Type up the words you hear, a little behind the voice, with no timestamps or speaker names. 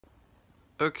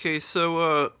Okay,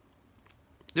 so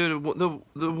dude,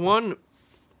 the one,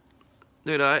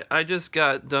 dude, I just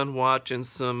got done watching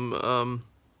some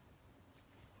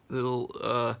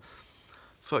little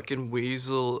fucking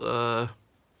weasel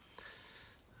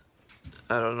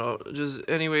I don't know, just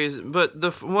anyways,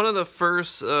 but one of the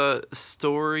first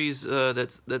stories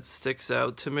that sticks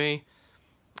out to me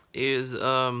is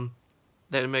that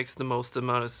makes the most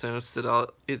amount of sense that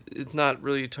it's not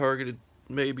really targeted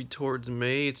maybe towards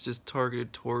me, it's just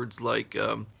targeted towards like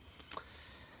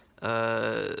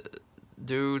uh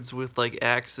dudes with like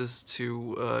access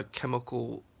to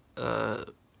chemical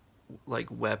like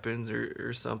weapons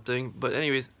or something. But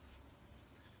anyways,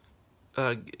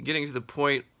 getting to the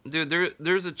point, dude,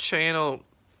 there's a channel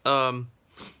um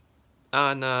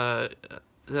on that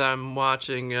I'm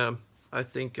watching, I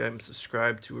think I'm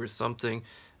subscribed to or something.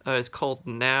 It's called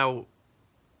Now,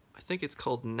 I think it's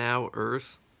called Now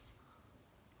Earth.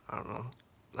 I don't know.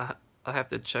 I have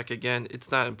to check again. It's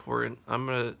not important. I'm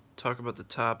gonna talk about the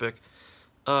topic.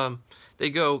 They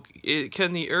go,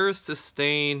 can the Earth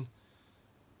sustain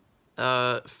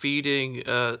feeding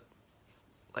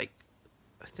like,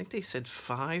 I think they said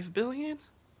 5 billion?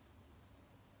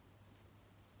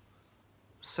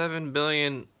 7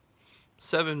 billion,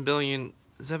 7 billion,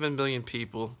 7 billion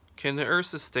people. Can the Earth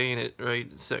sustain it,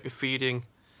 right? So feeding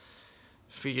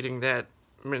that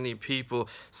many people.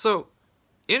 So,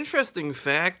 interesting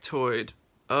factoid.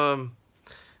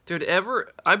 Dude,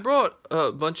 I brought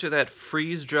a bunch of that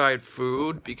freeze-dried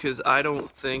food because I don't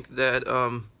think that,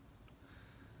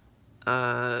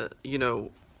 you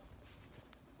know,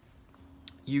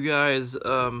 you guys,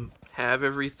 have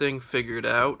everything figured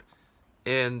out,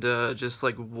 and, just,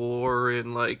 like, war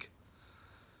and, like,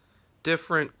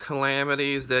 different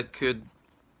calamities that could,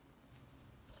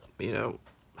 you know,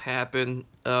 happen.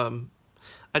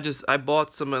 I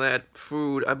bought some of that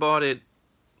food. I bought it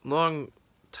long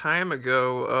time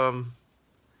ago.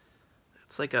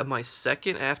 It's like my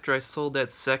second after I sold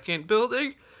that second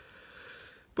building.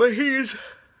 But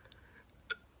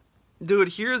dude,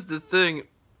 here's the thing.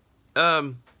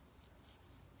 For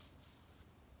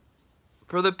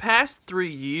the past 3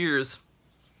 years,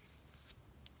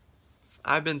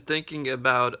 I've been thinking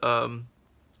about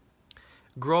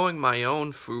growing my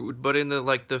own food, but in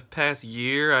the past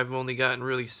year, I've only gotten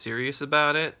really serious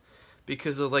about it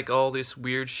because of like all this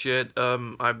weird shit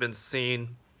I've been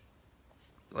seeing,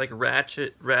 like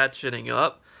ratcheting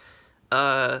up.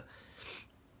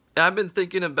 I've been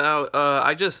thinking about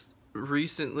I just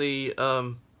recently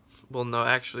well, no,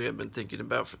 actually I've been thinking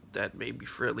about that maybe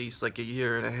for at least like a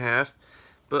year and a half.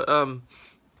 But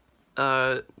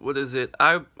what is it?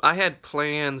 I had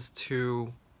plans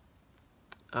to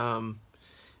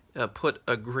put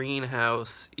a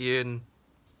greenhouse in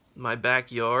my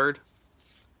backyard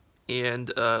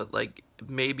and like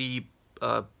maybe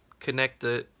connect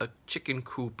a chicken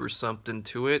coop or something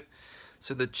to it,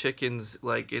 so the chickens,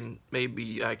 like, and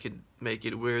maybe I could make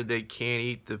it where they can't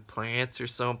eat the plants or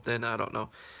something, I don't know.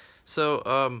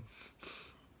 So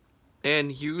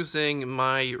and using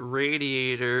my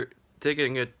radiator,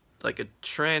 digging a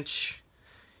trench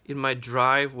in my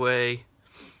driveway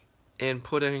and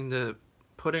putting the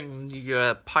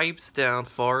pipes down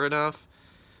far enough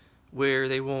where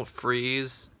they won't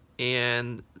freeze,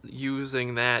 and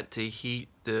using that to heat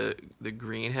the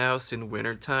greenhouse in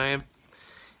wintertime,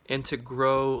 and to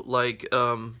grow like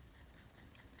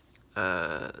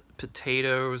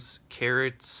potatoes,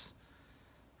 carrots,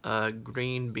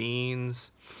 green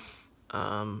beans,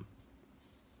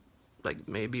 like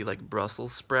maybe like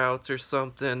Brussels sprouts or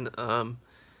something,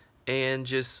 and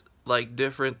just like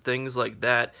different things like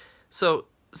that. So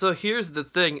here's the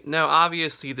thing. Now,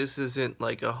 obviously, this isn't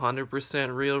like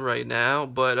 100% real right now,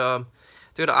 but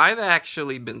dude, I've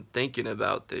actually been thinking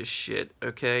about this shit.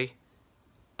 Okay,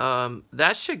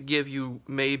 that should give you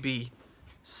maybe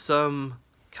some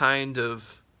kind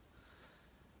of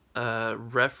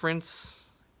reference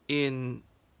in,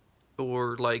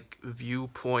 or like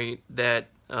viewpoint that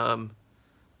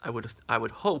I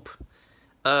would hope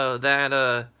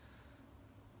that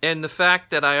and the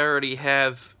fact that I already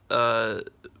have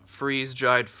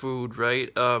freeze-dried food,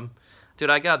 right? Dude,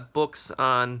 I got books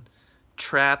on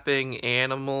trapping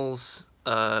animals,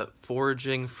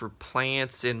 foraging for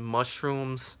plants and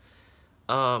mushrooms.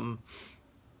 That's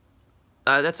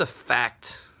a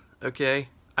fact, okay?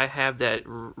 I have that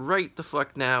right the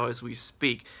fuck now as we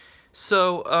speak.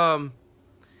 So,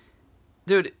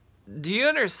 dude, do you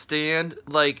understand,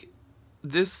 like,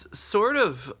 this sort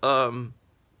of,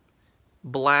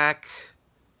 black,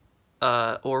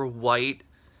 or white,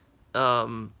 or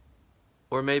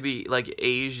maybe, like,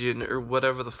 Asian, or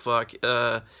whatever the fuck,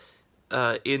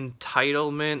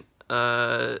 entitlement,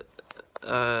 uh,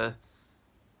 uh,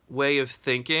 way of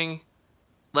thinking.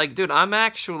 Like, dude, I'm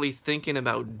actually thinking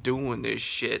about doing this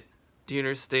shit. Do you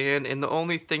understand? And the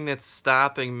only thing that's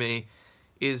stopping me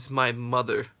is my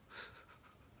mother.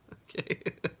 Okay?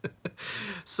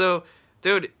 So,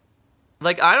 dude,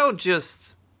 like, I don't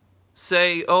just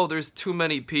say, oh, there's too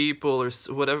many people or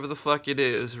whatever the fuck it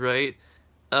is, right?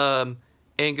 And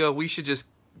go, we should just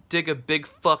dig a big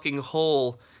fucking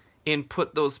hole and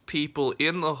put those people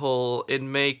in the hole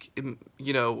and make,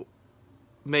 you know,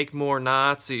 make more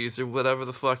Nazis or whatever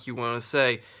the fuck you want to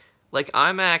say. Like,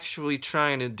 I'm actually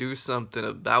trying to do something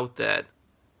about that.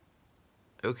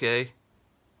 Okay?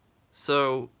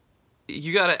 So,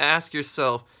 you gotta ask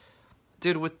yourself,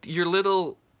 dude, with your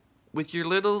little, like, your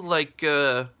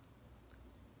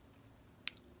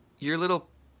little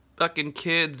fucking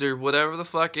kids or whatever the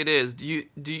fuck it is,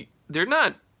 they're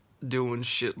not doing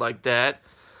shit like that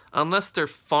unless they're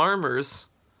farmers.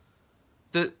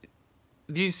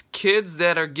 These kids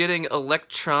that are getting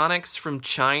electronics from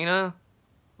China,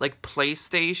 like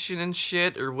PlayStation and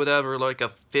shit or whatever, like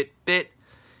a Fitbit,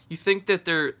 you think that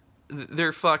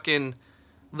they're fucking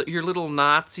your little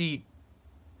Nazi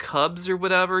cubs or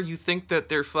whatever? You think that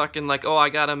they're fucking like, oh, I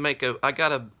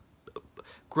gotta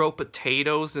grow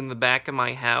potatoes in the back of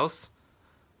my house?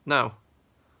 No.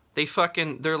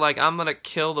 They're like, I'm gonna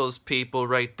kill those people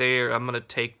right there. I'm gonna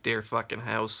take their fucking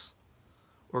house.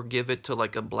 Or give it to,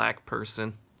 like, a black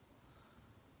person.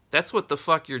 That's what the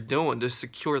fuck you're doing to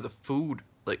secure the food.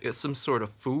 Like, some sort of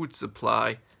food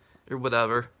supply. Or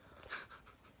whatever.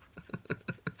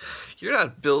 You're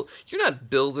not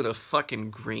building a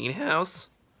fucking greenhouse.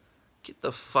 Get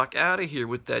the fuck out of here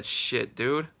with that shit,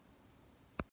 dude.